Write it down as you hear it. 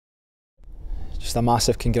Just a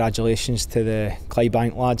massive congratulations to the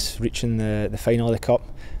Clydebank lads reaching the final of the Cup.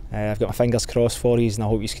 I've got my fingers crossed for you and I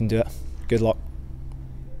hope you can do it. Good luck.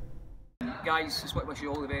 Guys, just want to wish you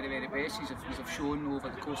all the very, very best. You have shown over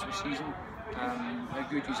the course of the season how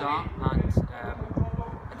good you are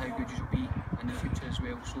and how good you will be in the future as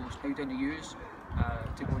well. So it's now down to you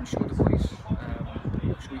to go and show the boys,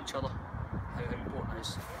 show each other how important it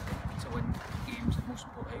is to win games, and most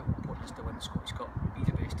important how important it is to win the Scottish Cup, be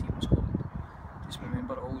the best team in Scotland. Just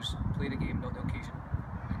remember, always play the game, not the occasion.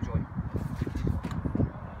 Enjoy.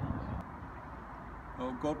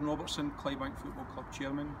 Well, Gordon Robertson, Clydebank Football Club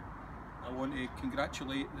Chairman. I want to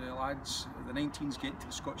congratulate the lads. The 19s get to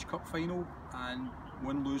the Scottish Cup final, and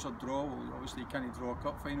win, lose or draw, well obviously you can't draw a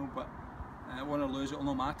cup final, but win or lose, it will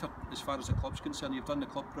no matter as far as the club's concerned. You've done the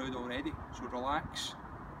club proud already, so relax,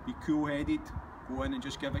 be cool-headed, go in and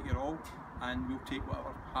just give it your all, and we'll take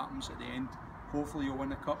whatever happens at the end. Hopefully you'll win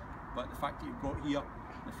the cup, but the fact that you've got here,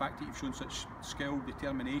 the fact that you've shown such skill,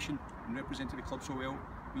 determination and represented the club so well,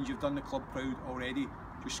 means you've done the club proud already.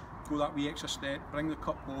 Just go that wee extra step, bring the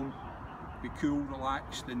cup home, be cool,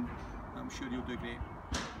 relaxed, and I'm sure you'll do great.